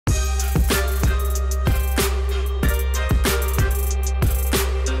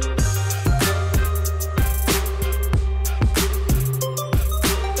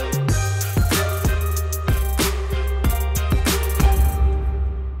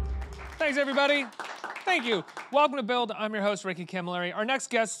Thanks, everybody. Thank you. Welcome to Build. I'm your host, Ricky Camilleri. Our next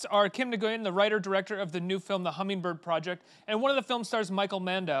guests are Kim Nguyen, the writer-director of the new film, The Hummingbird Project, and one of the film stars, Michael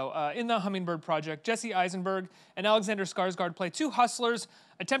Mando. In The Hummingbird Project, Jesse Eisenberg and Alexander Skarsgård play two hustlers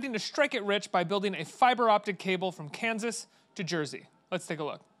attempting to strike it rich by building a fiber-optic cable from Kansas to Jersey. Let's take a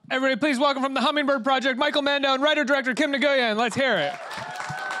look. Everybody, please welcome from The Hummingbird Project, Michael Mando and writer-director Kim Nguyen. Let's hear it.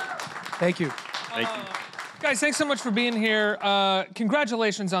 Thank you. Thank you. Guys, thanks so much for being here.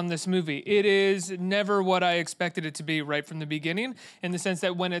 Congratulations on this movie. It is never what I expected it to be right from the beginning, in the sense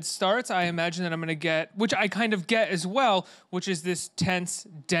that when it starts, I imagine that I'm gonna get, which I kind of get as well, which is this tense,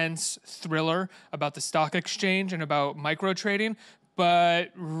 dense thriller about the stock exchange and about micro trading.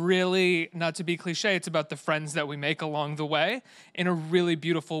 But really, not to be cliche, it's about the friends that we make along the way in a really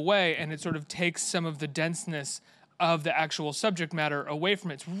beautiful way, and it sort of takes some of the denseness of the actual subject matter away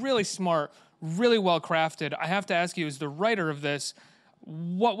from it. It's really smart, really well crafted. I have to ask you, as the writer of this,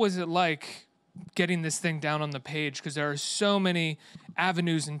 what was it like getting this thing down on the page? Because there are so many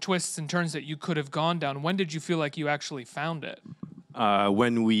avenues and twists and turns that you could have gone down. When did you feel like you actually found it?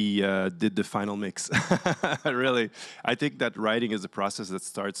 When we did the final mix. Really, I think that writing is a process that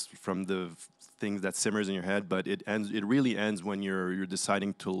starts from the things that simmers in your head, but it really ends when you're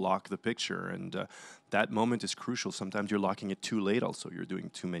deciding to lock the picture, and that moment is crucial. Sometimes you're locking it too late. Also, you're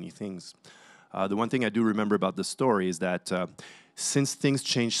doing too many things. The one thing I do remember about the story is that since things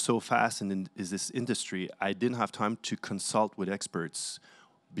change so fast in this industry, I didn't have time to consult with experts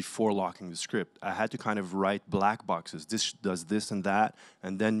before locking the script. I had to kind of write black boxes. This does this and that,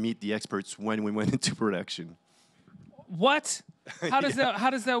 and then meet the experts when we went into production. What? How does Yeah. that? How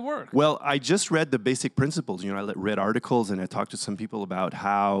does that work? Well, I just read the basic principles. You know, I read articles and I talked to some people about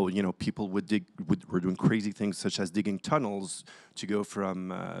how, you know, people were doing crazy things such as digging tunnels to go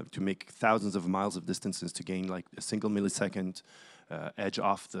from to make thousands of miles of distances to gain like a single millisecond edge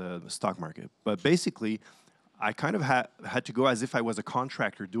off the stock market. But basically, I kind of had to go as if I was a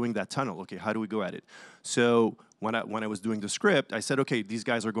contractor doing that tunnel. Okay, how do we go at it? So when I was doing the script, I said, okay, these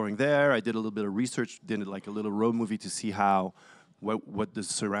guys are going there. I did a little bit of research, did like a little road movie to see what the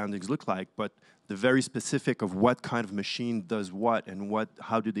surroundings look like. But the very specific of what kind of machine does what and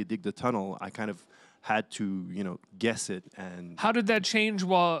how do they dig the tunnel, I kind of had to, you know, guess it. And How did that change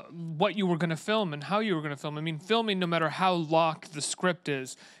what you were going to film and how you were going to film? I mean, filming, no matter how locked the script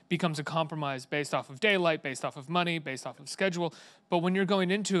is, becomes a compromise based off of daylight, based off of money, based off of schedule. But when you're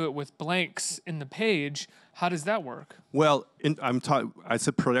going into it with blanks in the page, how does that work? well, I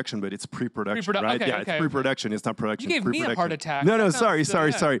said production, but it's pre-production, right? Okay, Yeah, okay, it's pre-production. It's not production. You it's gave me a pre-production. heart attack. No, That sorry.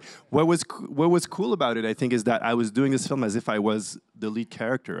 sounds- What was cool about it, I think, is that I was doing this film as if I was the lead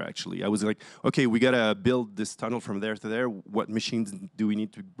character. Actually, I was like, okay, we gotta build this tunnel from there to there. What machines do we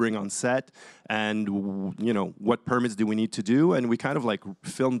need to bring on set, and you know, what permits do we need to do? And we kind of like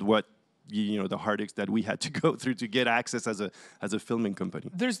filmed what, you know, the heartaches that we had to go through to get access as a filming company.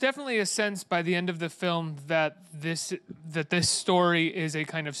 There's definitely a sense by the end of the film that this story is a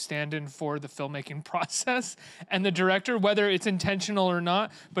kind of stand-in for the filmmaking process and the director, whether it's intentional or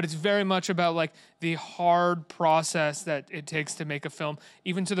not. But it's very much about like the hard process that it takes to make a film,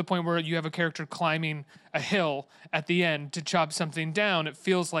 even to the point where you have a character climbing a hill at the end to chop something down. It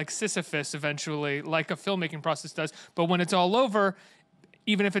feels like Sisyphus eventually, like a filmmaking process does. But when it's all over,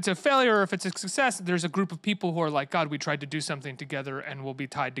 even if it's a failure or if it's a success, there's a group of people who are like, God, we tried to do something together and we'll be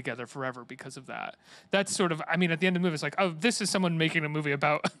tied together forever because of that. That's sort of, I mean, at the end of the movie, it's like, oh, this is someone making a movie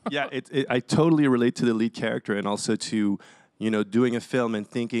about. Yeah, I totally relate to the lead character and also to, you know, doing a film and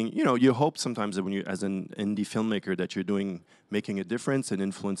thinking, you know, you hope sometimes that when you, as an indie filmmaker, that you're making a difference and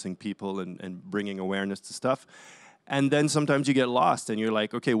influencing people and bringing awareness to stuff. And then sometimes you get lost and you're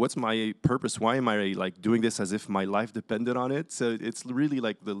like, okay, what's my purpose? Why am I like doing this as if my life depended on it? So it's really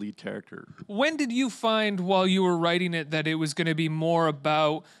like the lead character. When did you find while you were writing it that it was going to be more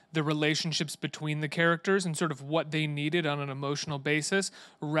about the relationships between the characters and sort of what they needed on an emotional basis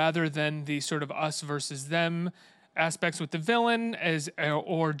rather than the sort of us versus them aspects with the villain,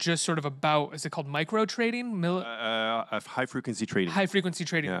 or just sort of about, is it called micro trading? Of high frequency trading. High frequency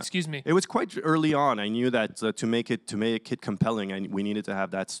trading, Yeah. excuse me. It was quite early on. I knew that to make it compelling, we needed to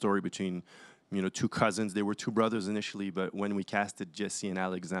have that story between, you know, two cousins. They were two brothers initially, but when we casted Jesse and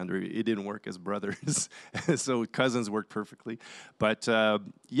Alexander, it didn't work as brothers. So cousins worked perfectly. But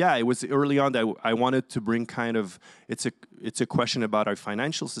yeah, it was early on that I wanted to bring kind of, it's a question about our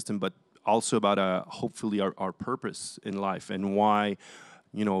financial system, but also about hopefully our purpose in life and why,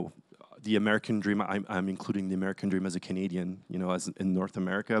 you know, the American dream. I'm including the American dream as a Canadian, you know, as in North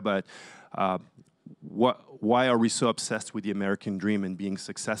America, but why are we so obsessed with the American dream and being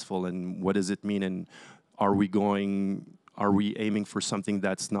successful, and what does it mean, and are we going are we aiming for something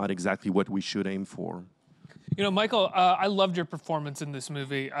that's not exactly what we should aim for? You know, Michael, I loved your performance in this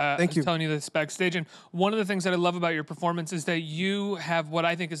movie. Thank you. I was telling you this backstage, and one of the things that I love about your performance is that you have what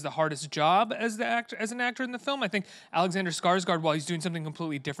I think is the hardest job as an actor in the film. I think Alexander Skarsgård, while he's doing something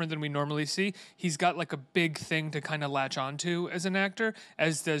completely different than we normally see, he's got like a big thing to kind of latch onto as an actor.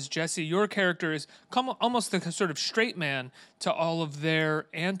 As does Jesse. Your character is almost the sort of straight man to all of their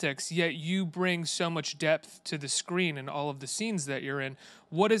antics, yet you bring so much depth to the screen and all of the scenes that you're in.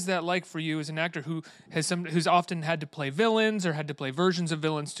 What is that like for you as an actor who's often had to play villains or had to play versions of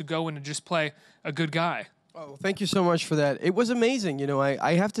villains to go in and just play a good guy? Oh, thank you so much for that. It was amazing. You know,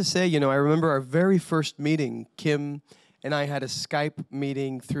 I have to say, you know, I remember our very first meeting. Kim and I had a Skype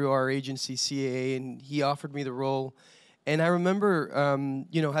meeting through our agency, CAA, and he offered me the role. And I remember,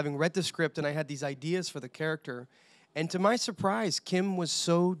 you know, having read the script and I had these ideas for the character. And to my surprise, Kim was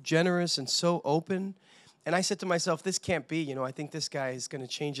so generous and so open. And I said to myself, this can't be. You know, I think this guy is going to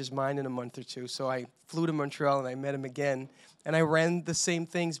change his mind in a month or two. So I flew to Montreal and I met him again. And I ran the same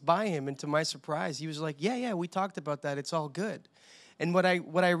things by him. And to my surprise, he was like, yeah, we talked about that. It's all good. And what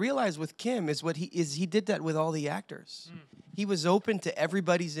I realized with Kim is he did that with all the actors. He was open to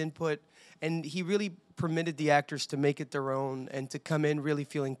everybody's input. And he really permitted the actors to make it their own and to come in really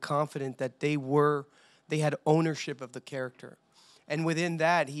feeling confident that they had ownership of the character. And within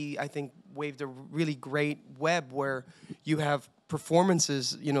that, he, I think, waved a really great web where you have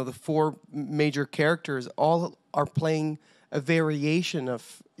performances, you know, the four major characters all are playing a variation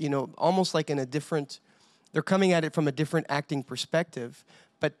of, you know, almost like in a different, they're coming at it from a different acting perspective.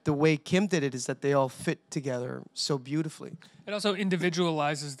 But the way Kim did it is that they all fit together so beautifully. It also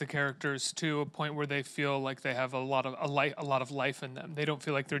individualizes the characters to a point where they feel like they have a lot of life in them. They don't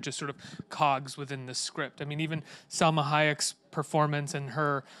feel like they're just sort of cogs within the script. I mean, even Salma Hayek's performance and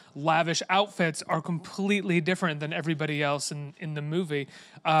her lavish outfits are completely different than everybody else in the movie.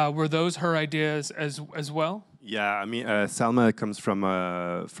 Were those her ideas as well? Yeah, I mean, Salma comes from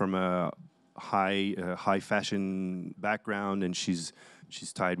a high fashion background, and she's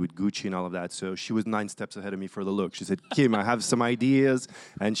tied with Gucci and all of that. So she was 9 steps ahead of me for the look. She said, Kim, I have some ideas.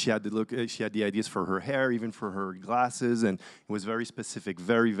 And she had the look. She had the ideas for her hair, even for her glasses. And it was very specific,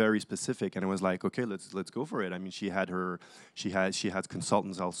 very, very specific. And I was like, okay, let's go for it. I mean, she had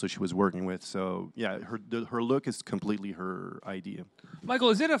consultants also she was working with. So yeah, her look is completely her idea. Michael,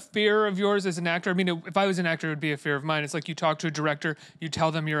 is it a fear of yours as an actor? I mean, if I was an actor, it would be a fear of mine. It's like you talk to a director, you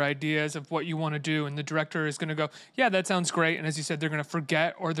tell them your ideas of what you want to do, and the director is going to go, yeah, that sounds great. And as you said, they're going to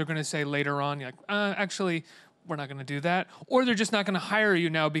forget, or they're going to say later on, you're like, actually, we're not going to do that. Or they're just not going to hire you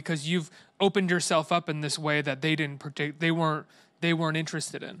now because you've opened yourself up in this way that they weren't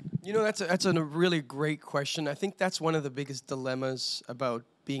interested in. You know, that's a really great question. I think that's one of the biggest dilemmas about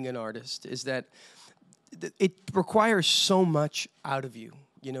being an artist is that it requires so much out of you.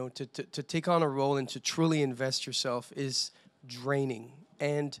 You know, to take on a role and to truly invest yourself is draining.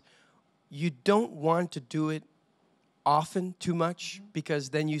 And you don't want to do it often too much because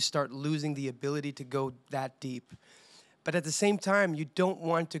then you start losing the ability to go that deep. But at the same time, you don't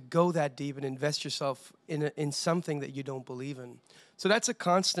want to go that deep and invest yourself in something that you don't believe in. So that's a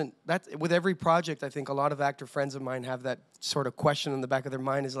constant. That with every project, I think a lot of actor friends of mine have that sort of question in the back of their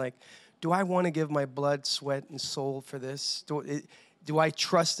mind is like, do I want to give my blood, sweat, and soul for this? Do I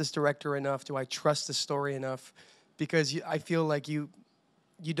trust this director enough? Do I trust the story enough? Because I feel like you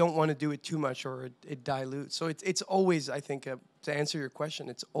don't want to do it too much or it dilutes. So it's always, I think, to answer your question,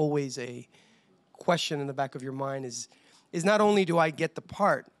 it's always a question in the back of your mind is not only do I get the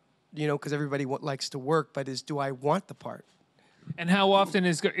part, you know, because everybody likes to work, but do I want the part? And how often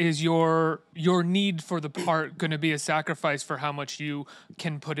is your need for the part going to be a sacrifice for how much you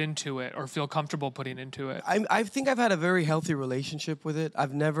can put into it or feel comfortable putting into it? I think I've had a very healthy relationship with it.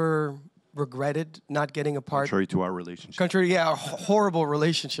 I've never regretted not getting a part. Contrary to our relationship. A horrible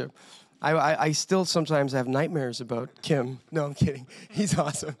relationship. I still sometimes have nightmares about Kim. No, I'm kidding. He's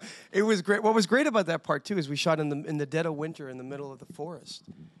awesome. It was great. What was great about that part too is we shot in the dead of winter in the middle of the forest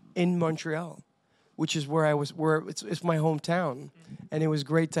in Montreal, which is where it's my hometown, and it was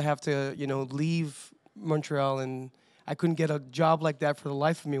great to have to leave Montreal, and I couldn't get a job like that for the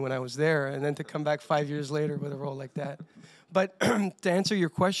life of me when I was there, and then to come back 5 years later with a role like that. But to answer your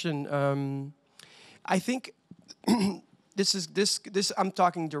question, I think this I'm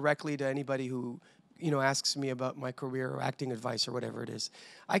talking directly to anybody who asks me about my career or acting advice or whatever it is.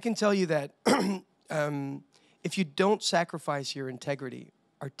 I can tell you that if you don't sacrifice your integrity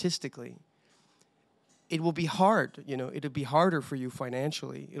artistically, it will be hard. It'll be harder for you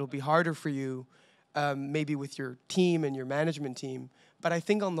financially. It'll be harder for you maybe with your team and your management team. But I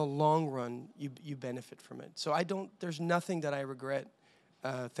think on the long run, you benefit from it. So there's nothing that I regret.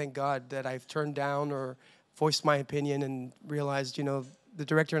 Thank God that I've turned down or voiced my opinion and realized, the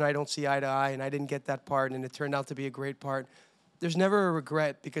director and I don't see eye to eye, and I didn't get that part, and it turned out to be a great part. There's never a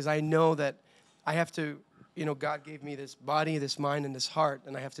regret, because I know that I have to, God gave me this body, this mind, and this heart,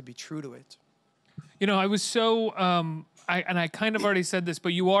 and I have to be true to it. I was so, I kind of already said this,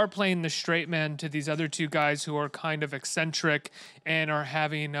 but you are playing the straight man to these other two guys who are kind of eccentric and are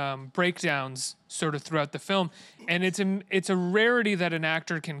having breakdowns sort of throughout the film. And it's a rarity that an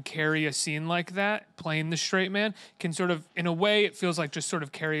actor can carry a scene like that, playing the straight man, can sort of, in a way, it feels like just sort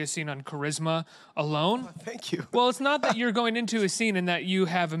of carry a scene on charisma alone. Oh, thank you. Well, it's not that you're going into a scene and that you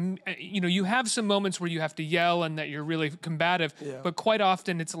have, you have some moments where you have to yell and that you're really combative, but quite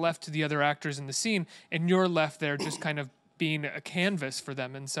often it's left to the other actors in the scene, and you're left there just kind of being a canvas for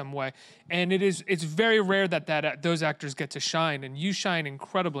them in some way. And it's very rare that those actors get to shine, and you shine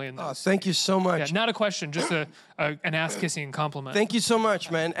incredibly in those. Oh, thank you so much. Yeah, not a question, just an ass-kissing compliment. Thank you so much,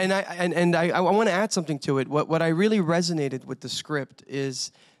 man. And I want to add something to it. What I really resonated with the script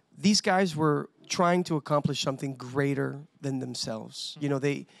is these guys were trying to accomplish something greater than themselves.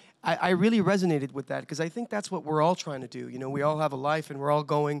 I really resonated with that, because I think that's what we're all trying to do. We all have a life, and we're all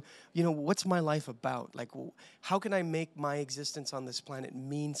going, what's my life about? Like, how can I make my existence on this planet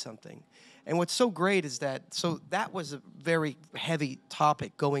mean something? And what's so great is that was a very heavy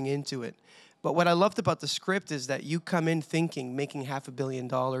topic going into it. But what I loved about the script is that you come in thinking making $500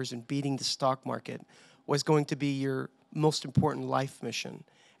 million and beating the stock market was going to be your most important life mission.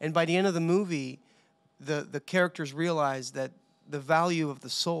 And by the end of the movie, the characters realize that the value of the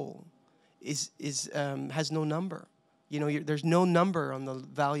soul has no number. There's no number on the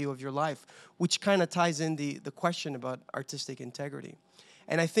value of your life, which kind of ties in the question about artistic integrity.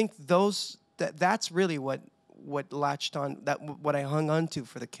 And I think that's really what latched on, what I hung on to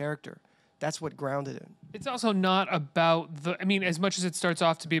for the character. That's what grounded it. It's also not about as much as it starts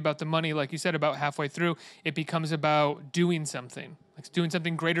off to be about the money, like you said, about halfway through, it becomes about doing something. Like doing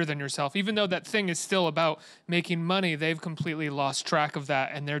something greater than yourself. Even though that thing is still about making money, they've completely lost track of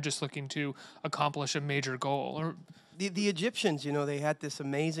that, and they're just looking to accomplish a major goal. The Egyptians, they had this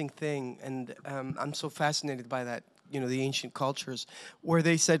amazing thing, and I'm so fascinated by that, the ancient cultures, where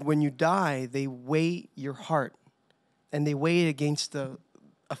they said when you die, they weigh your heart, and they weigh it against a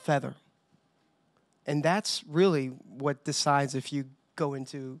feather. And that's really what decides if you go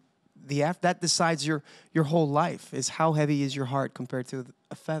into that decides your whole life, is how heavy is your heart compared to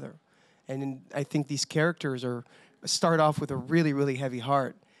a feather. And I think these characters start off with a really, really heavy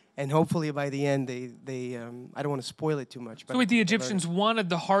heart. And hopefully by the end, they I don't want to spoil it too much. But so wait, the Egyptians wanted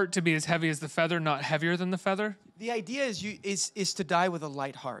the heart to be as heavy as the feather, not heavier than the feather? The idea is to die with a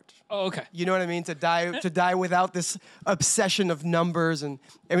light heart. Oh, okay. You know what I mean? To die without this obsession of numbers. And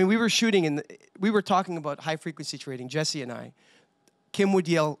we were shooting, and we were talking about high frequency trading, Jesse and I. Kim would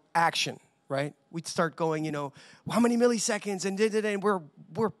yell, action, right? We'd start going, how many milliseconds? And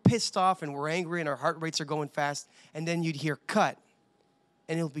we're pissed off, and we're angry, and our heart rates are going fast. And then you'd hear cut,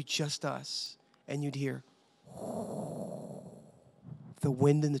 and it'll be just us. And you'd hear the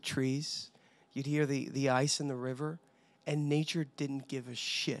wind in the trees. You'd hear the ice in the river. And nature didn't give a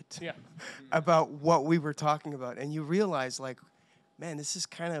shit about what we were talking about. And you realize, like, man, this is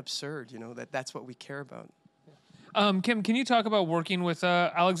kind of absurd, that's what we care about. Kim, can you talk about working with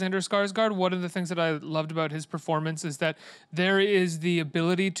Alexander Skarsgård? One of the things that I loved about his performance is that there is the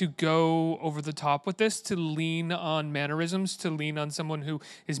ability to go over the top with this, to lean on mannerisms, to lean on someone who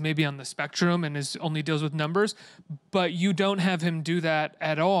is maybe on the spectrum and only deals with numbers, but you don't have him do that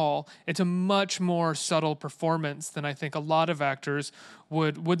at all. It's a much more subtle performance than I think a lot of actors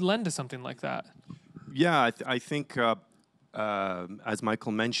would lend to something like that. Yeah, I think, as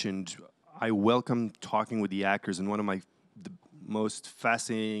Michael mentioned, I welcome talking with the actors, and one of the most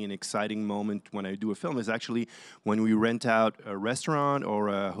fascinating and exciting moment when I do a film is actually when we rent out a restaurant or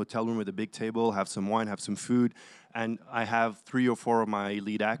a hotel room with a big table, have some wine, have some food, and I have 3 or 4 of my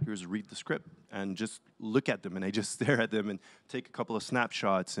lead actors read the script and just look at them, and I just stare at them and take a couple of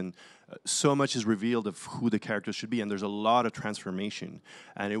snapshots, and so much is revealed of who the characters should be, and there's a lot of transformation.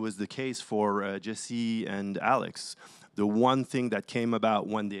 And it was the case for Jesse and Alex. The one thing that came about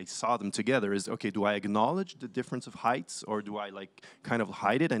when they saw them together is, okay, do I acknowledge the difference of heights, or do I kind of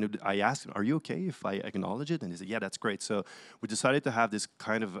hide it? And I asked him, are you okay if I acknowledge it? And he said, yeah, that's great. So we decided to have this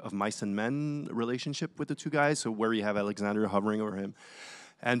kind of mice and men relationship with the two guys, so where you have Alexander hovering over him.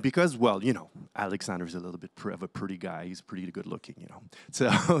 And because, well, Alexander's a little bit of a pretty guy. He's pretty good looking, So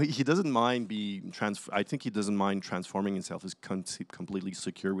he doesn't mind I think he doesn't mind transforming himself. He's completely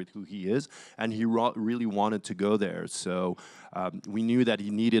secure with who he is, and he really wanted to go there. So we knew that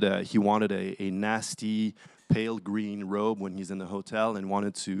he wanted a nasty, pale green robe when he's in the hotel, and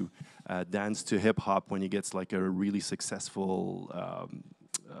wanted to dance to hip hop when he gets like a really successful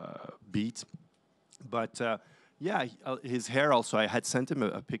beat. But yeah, his hair also. I had sent him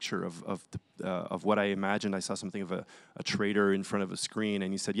a picture of what I imagined. I saw something of a trader in front of a screen,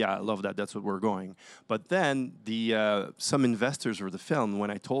 and he said, "Yeah, I love that. That's what we're going." But then some investors for the film, when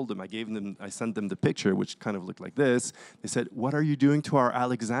I told them, I sent them the picture, which kind of looked like this. They said, "What are you doing to our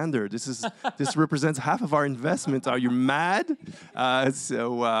Alexander? This represents half of our investment. Are you mad?"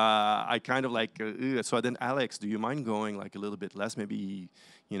 So I kind of like. So then, Alex, do you mind going like a little bit less, maybe?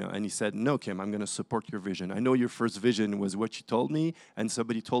 And he said, "No, Kim, I'm going to support your vision. I know your first vision was what you told me, and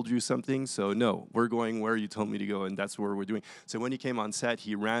somebody told you something, so no, we're going where you told me to go, and that's where we're doing." So when he came on set,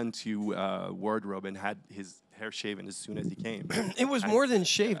 he ran to wardrobe and had his hair shaven as soon as he came. It was more than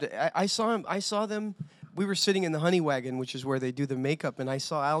shaved. I saw him. I saw them. We were sitting in the honey wagon, which is where they do the makeup, and I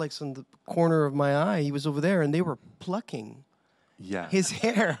saw Alex in the corner of my eye. He was over there, and they were plucking his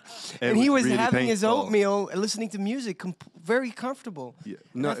hair. And he was really having his painful. oatmeal, listening to music, very comfortable. Yeah.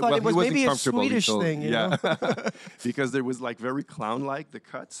 And No, I thought it was he wasn't maybe a comfortable, he Swedish told- thing, you yeah. know? Because there was like very clown-like the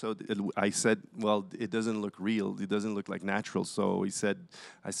cut. So I said, well, it doesn't look real. It doesn't look like natural. So I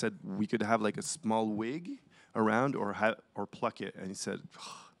said we could have like a small wig around or pluck it. And he said,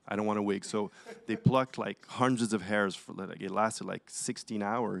 I don't want a wig. So they plucked like hundreds of hairs for like, it lasted like 16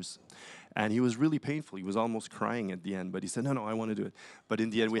 hours. And he was really painful. He was almost crying at the end, but he said, "No, I want to do it." But in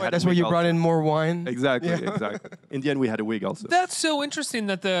the end, we had. That's a why wig you brought also. in more wine. Exactly, exactly. In the end, we had a wig also. That's so interesting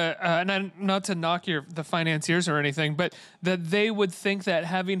that not to knock the financiers or anything, but that they would think that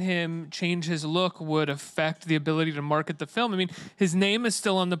having him change his look would affect the ability to market the film. I mean, his name is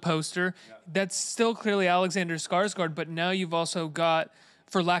still on the poster. Yeah. That's still clearly Alexander Skarsgård, but now you've also got,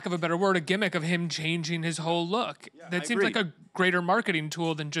 for lack of a better word, a gimmick of him changing his whole look. Yeah, that seems like a greater marketing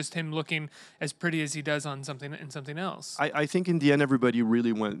tool than just him looking as pretty as he does on something else. I think in the end, everybody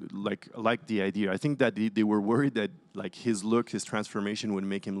really liked the idea. I think that they were worried that like his look, his transformation would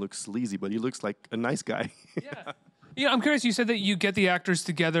make him look sleazy, but he looks like a nice guy. Yeah. Yeah, I'm curious. You said that you get the actors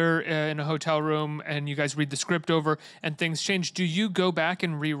together in a hotel room and you guys read the script over and things change. Do you go back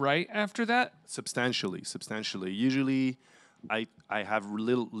and rewrite after that? Substantially. Usually, I have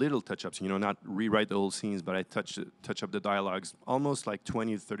little touch-ups, not rewrite the whole scenes, but I touch up the dialogues, almost like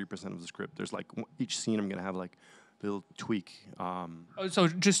 20 to 30% of the script. There's like each scene I'm going to have like a little tweak. So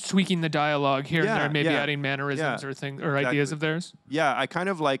just tweaking the dialogue here and there, maybe adding mannerisms or ideas of theirs? Yeah, I kind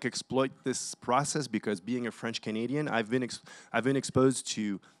of like exploit this process because being a French Canadian, I've been exposed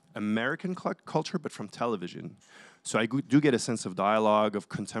to American culture, but from television. So I do get a sense of dialogue, of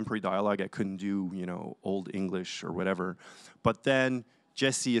contemporary dialogue. I couldn't do, Old English or whatever. But then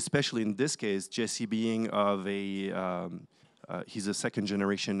Jesse, especially in this case, Jesse being of he's a second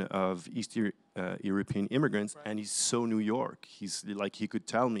generation of East European immigrants, and he's so New York. He's like, he could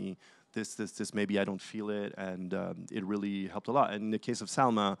tell me this, maybe I don't feel it, and it really helped a lot. And in the case of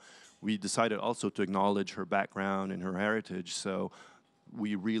Salma, we decided also to acknowledge her background and her heritage. So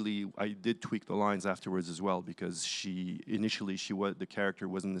I did tweak the lines afterwards as well, because the character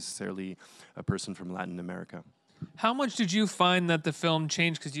wasn't necessarily a person from Latin America. How much did you find that the film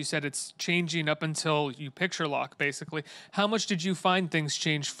changed? Because you said it's changing up until you picture lock, basically. How much did you find things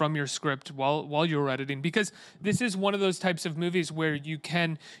changed from your script while you were editing? Because this is one of those types of movies where you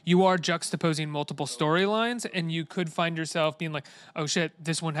are juxtaposing multiple storylines, and you could find yourself being like, oh shit,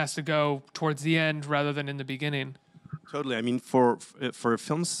 this one has to go towards the end rather than in the beginning. Totally. I mean, for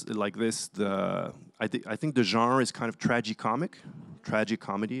films like this, I think the genre is kind of tragic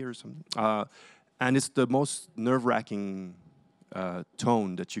comedy or something. And it's the most nerve-wracking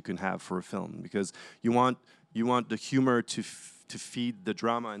tone that you can have for a film, because you want the humor to feed the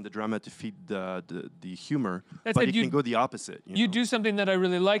drama and the drama to feed the humor, but it can go the opposite. You do something that I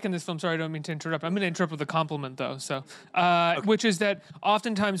really like in this film. Sorry, I don't mean to interrupt. I'm going to interrupt with a compliment, though. So, which is that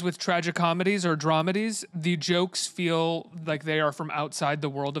oftentimes with tragic comedies or dramedies, the jokes feel like they are from outside the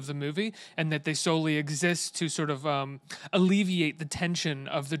world of the movie, and that they solely exist to sort of alleviate the tension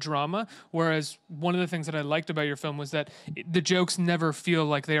of the drama. Whereas one of the things that I liked about your film was that the jokes never feel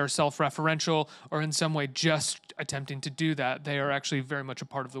like they are self-referential or in some way just attempting to do that. They are actually very much a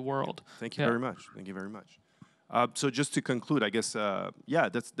part of the world. Thank you very much. Thank you very much. So just to conclude, I guess, that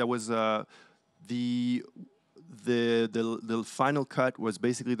was the final cut was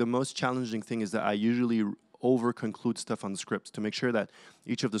basically the most challenging thing. Is that I usually over-conclude stuff on the scripts to make sure that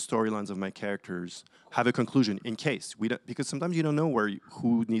each of the storylines of my characters have a conclusion in case we don't, because sometimes you don't know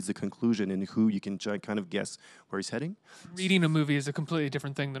who needs the conclusion and who you can kind of guess where he's heading. Reading a movie is a completely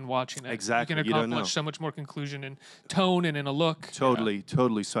different thing than watching it. Exactly. You can accomplish so much more conclusion in tone and in a look. Totally.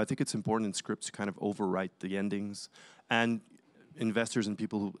 So I think it's important in scripts to kind of overwrite the endings, and investors and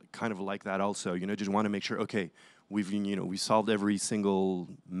people who kind of like that also, just want to make sure, okay, we solved every single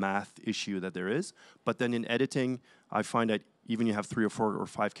math issue that there is. But then in editing, I find that even you have 3 or 4 or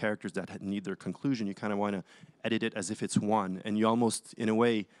 5 characters that need their conclusion, you kind of want to edit it as if it's one. And you almost, in a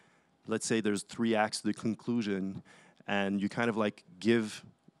way, let's say there's 3 acts to the conclusion, and you kind of like give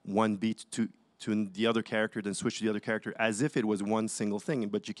one beat to the other character, then switch to the other character as if it was one single thing.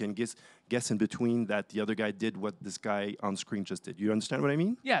 But you can guess in between that the other guy did what this guy on screen just did. You understand what I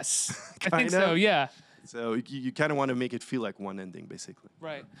mean? Yes, I think so, yeah. So you kind of want to make it feel like one ending, basically.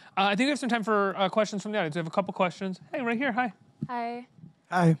 Right. I think we have some time for questions from the audience. We have a couple questions. Hey, right here. Hi. Hi.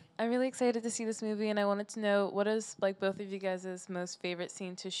 Hi. I'm really excited to see this movie, and I wanted to know what is like both of you guys' most favorite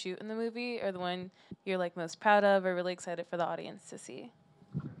scene to shoot in the movie, or the one you're like most proud of, or really excited for the audience to see.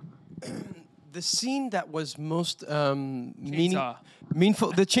 The scene that was most Chainsaw.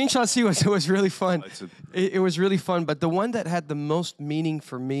 meaningful, the chainsaw scene was really fun. It was really fun, but the one that had the most meaning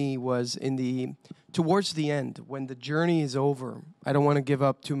for me was towards the end, when the journey is over. I don't want to give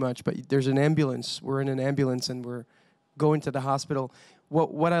up too much, but there's an ambulance. We're in an ambulance and we're going to the hospital.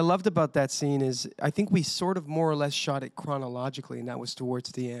 What I loved about that scene is I think we sort of more or less shot it chronologically, and that was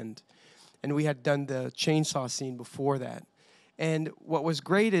towards the end. And we had done the chainsaw scene before that. And what was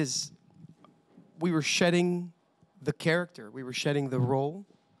great is we were shedding the character, we were shedding the role,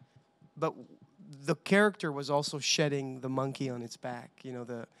 but the character was also shedding the monkey on its back,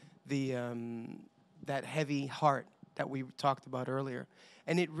 that heavy heart that we talked about earlier.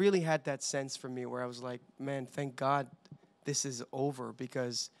 And it really had that sense for me where I was like, man, thank God this is over,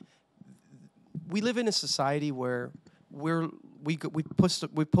 because we live in a society where we post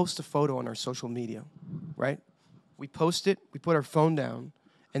a photo on our social media, right? We post it, we put our phone down,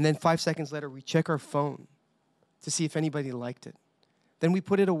 and then 5 seconds later, we check our phone to see if anybody liked it. Then we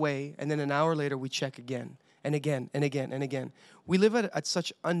put it away, and then an hour later, we check again, and again, and again, and again. We live at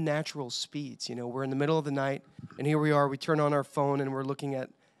such unnatural speeds. We're in the middle of the night, and here we are. We turn on our phone, and we're looking at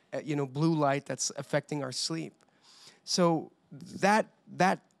blue light that's affecting our sleep. So that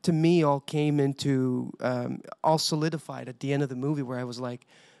to me all came into, all solidified at the end of the movie, where I was like,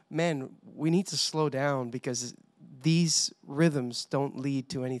 man, we need to slow down, because these rhythms don't lead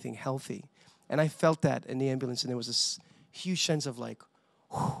to anything healthy. And I felt that in the ambulance, and there was this huge sense of like,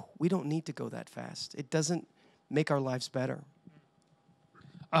 we don't need to go that fast. It doesn't make our lives better.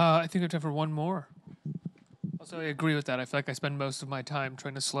 I think we have time for one more. Also, I agree with that. I feel like I spend most of my time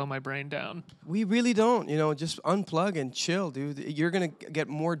trying to slow my brain down. We really don't, just unplug and chill, dude. You're going to get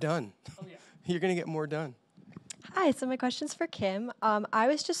more done. Oh, yeah. You're going to get more done. Hi, so my question's for Kim. I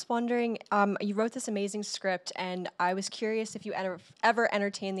was just wondering, you wrote this amazing script, and I was curious if you ever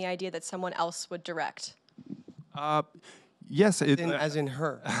entertained the idea that someone else would direct. Yes, as in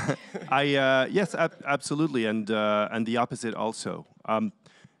her. Yes, absolutely, and the opposite also.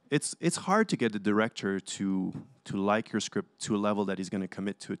 It's hard to get the director to like your script to a level that he's going to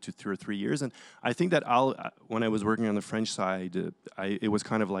commit to it to 2 or 3 years. And I think that when I was working on the French side, it was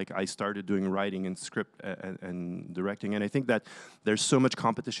kind of like I started doing writing and script and directing. And I think that there's so much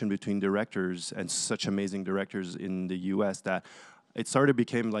competition between directors and such amazing directors in the US that it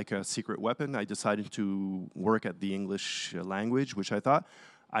became like a secret weapon. I decided to work at the English language, which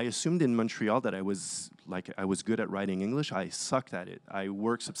I assumed in Montreal that I was good at writing English. I sucked at it. I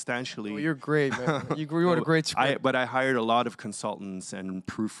worked substantially. Oh, you're great, man. You wrote a great script. But I hired a lot of consultants and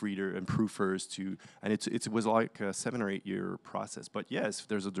proofers and it was like a 7 or 8 year process. But yes, if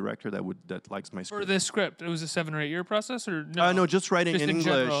there's a director that likes my script. For this script, it was a 7 or 8 year process, or no? No, just writing in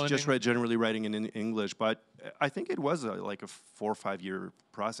English. Generally writing in English. But I think it was like a 4 or 5 year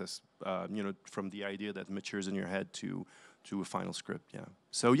process. From the idea that matures in your head to a final script, yeah.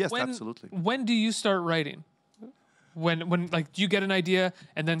 So yes, absolutely. When do you start writing? When like, do you get an idea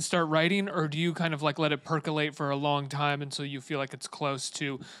and then start writing, or do you kind of like let it percolate for a long time until you feel like it's close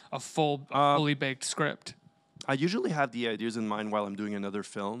to a fully baked script? I usually have the ideas in mind while I'm doing another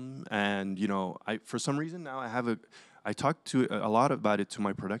film, and for some reason now I talk to a lot about it to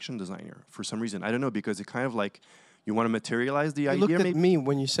my production designer. For some reason, I don't know, because it kind of like. You want to materialize the idea? You looked at me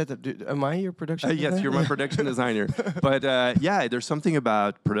when you said that. Dude, am I your production designer? Yes, you're my production designer. But there's something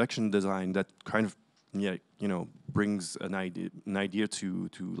about production design that kind of yeah, brings an idea to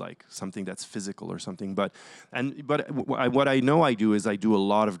like something that's physical or something. But what I know I do is I do a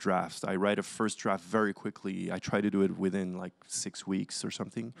lot of drafts. I write a first draft very quickly. I try to do it within like 6 weeks or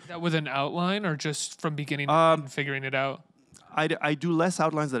something. Is that with an outline or just from beginning to end, figuring it out? I do less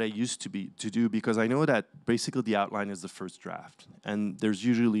outlines than I used to do because I know that basically the outline is the first draft, and there's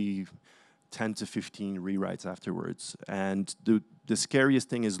usually 10 to 15 rewrites afterwards. And the scariest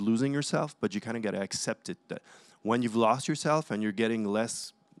thing is losing yourself, but you kind of got to accept it. That when you've lost yourself and you're getting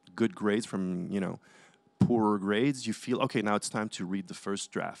less good grades from, poorer grades, you feel, okay, now it's time to read the first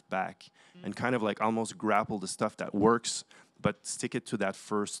draft back and kind of like almost grapple the stuff that works, but stick it to that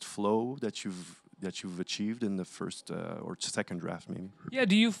first flow that you've achieved in the first or second draft, maybe. Yeah.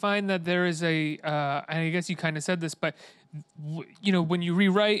 Do you find that there is and I guess you kind of said this, but when you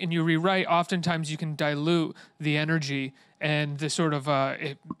rewrite, oftentimes you can dilute the energy and the sort of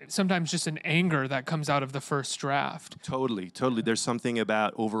sometimes just an anger that comes out of the first draft. Totally. There's something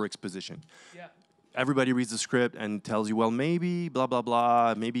about overexposition. Yeah. Everybody reads the script and tells you, well, maybe, blah, blah,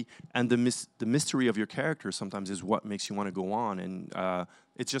 blah, maybe. And the mystery of your character sometimes is what makes you want to go on. And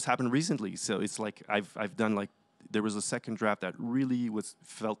it just happened recently. So it's like I've done like, there was a second draft that really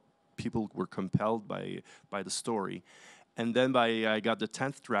felt people were compelled by the story. And then I got the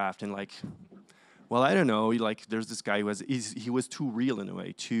 10th draft and like, well, I don't know. Like, there's this guy he was too real in a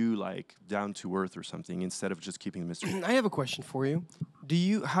way, too like down to earth or something, instead of just keeping the mystery. I have a question for you.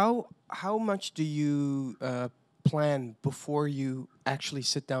 How much do you plan before you actually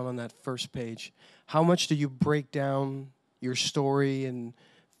sit down on that first page? How much do you break down your story and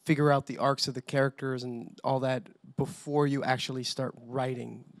figure out the arcs of the characters and all that before you actually start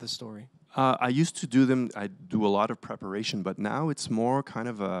writing the story? I used to do them. I do a lot of preparation, but now it's more kind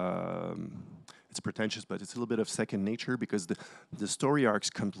of it's pretentious, but it's a little bit of second nature because the story arcs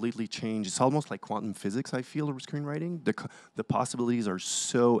completely change. It's almost like quantum physics, I feel, of screenwriting. The possibilities are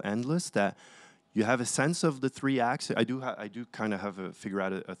so endless that you have a sense of the 3 acts. I do kind of have figure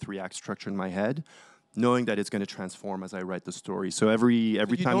out a 3-act structure in my head, knowing that it's going to transform as I write the story. So every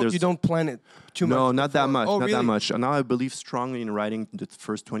time you don't plan it too much. No, not that much. Oh, not really? that much. Now I believe strongly in writing the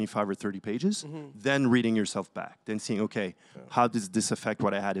first 25 or 30 pages, then reading yourself back, then seeing, okay, how does this affect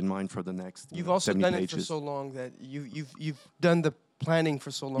what I had in mind for the next? You've also 70 done pages. it for so long that you've done the planning for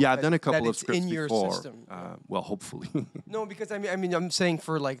so long. Yeah, I've done a couple of it's scripts in your before. system. Well, hopefully. No, because I mean, I'm saying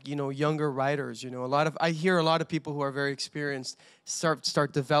for like younger writers, I hear a lot of people who are very experienced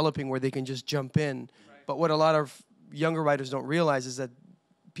start developing where they can just jump in. But what a lot of younger writers don't realize is that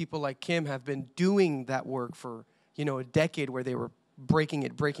people like Kim have been doing that work for a decade, where they were breaking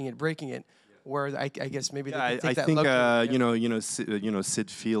it. Where I guess maybe they can take that luxury. Sid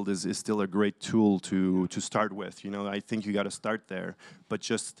Field is still a great tool to start with. I think you got to start there, but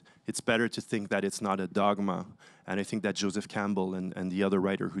just it's better to think that it's not a dogma. And I think that Joseph Campbell and the other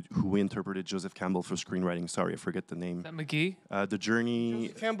writer who interpreted Joseph Campbell for screenwriting, sorry, I forget the name. Is that McGee? The Journey.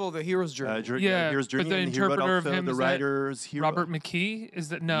 Joseph Campbell, The Hero's Journey. Hero's Journey. But the and he wrote interpreter of also him the is writer's that hero. Robert McKee? Is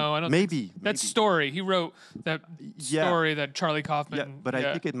that no? I don't. Maybe. That's Story. He wrote that story that Charlie Kaufman. Yeah, but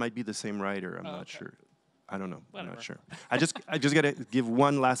I think it might be the same writer. I'm not okay. sure. I don't know. Whatever. I'm not sure. I just gotta give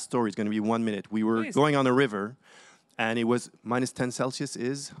one last story. It's gonna be 1 minute. We were going on a river, and it was minus 10 Celsius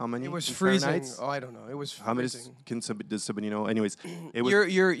is how many? It was in freezing. Fahrenheit? Oh, I don't know. It was How many freezing. does somebody know? Anyways, it was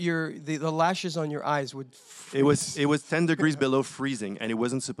the lashes on your eyes would freeze. it was 10 degrees below freezing, and it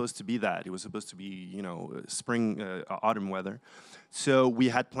wasn't supposed to be that. It was supposed to be spring autumn weather. So we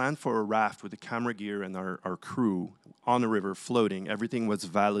had planned for a raft with the camera gear and our crew on the river floating. Everything was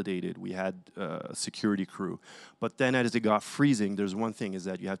validated. We had a security crew. But then as it got freezing, there's one thing is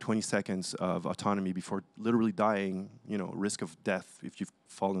that you have 20 seconds of autonomy before literally dying, risk of death if you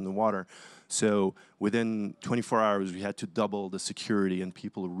fall in the water. So within 24 hours, we had to double the security and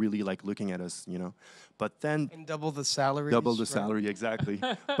people really like looking at us, But then... And double the salary. Double the salary, exactly.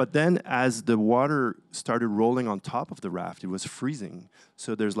 But then as the water started rolling on top of the raft, it was freezing.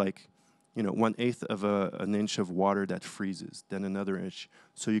 So there's like, 1/8 of an inch of water that freezes, then another inch.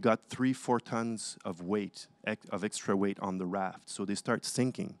 So you got 3-4 tons of weight, of extra weight on the raft. So they start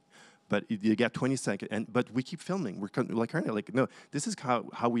sinking. But you get 20 seconds, but we keep filming. We're kind of like, no, this is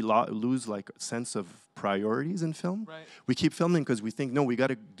how we lose like sense of priorities in film. Right. We keep filming because we think, no, we got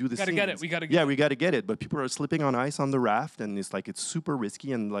to do this. We got to get it. Yeah, we got to get it. But people are slipping on ice on the raft, and it's super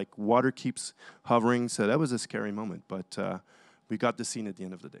risky, and like water keeps hovering. So that was a scary moment. But we got the scene at the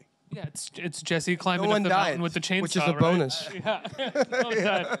end of the day. Yeah, it's Jesse climbing No up one the died, mountain with the chainsaw, which is a right? bonus. Yeah. No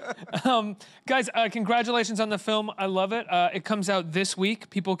one died. Guys, congratulations on the film. I love it. It comes out this week.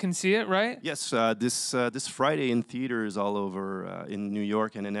 People can see it, right? Yes, this Friday in theaters all over in New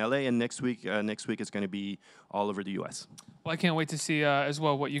York and in LA, and next week it's going to be all over the US. Well, I can't wait to see as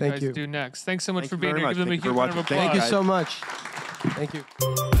well what you Thank guys you. do next. Thanks so much Thank for you being very here. much. Give them a Thank you huge for round of watching. applause. Thank you so much.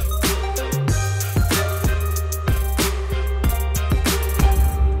 Thank you.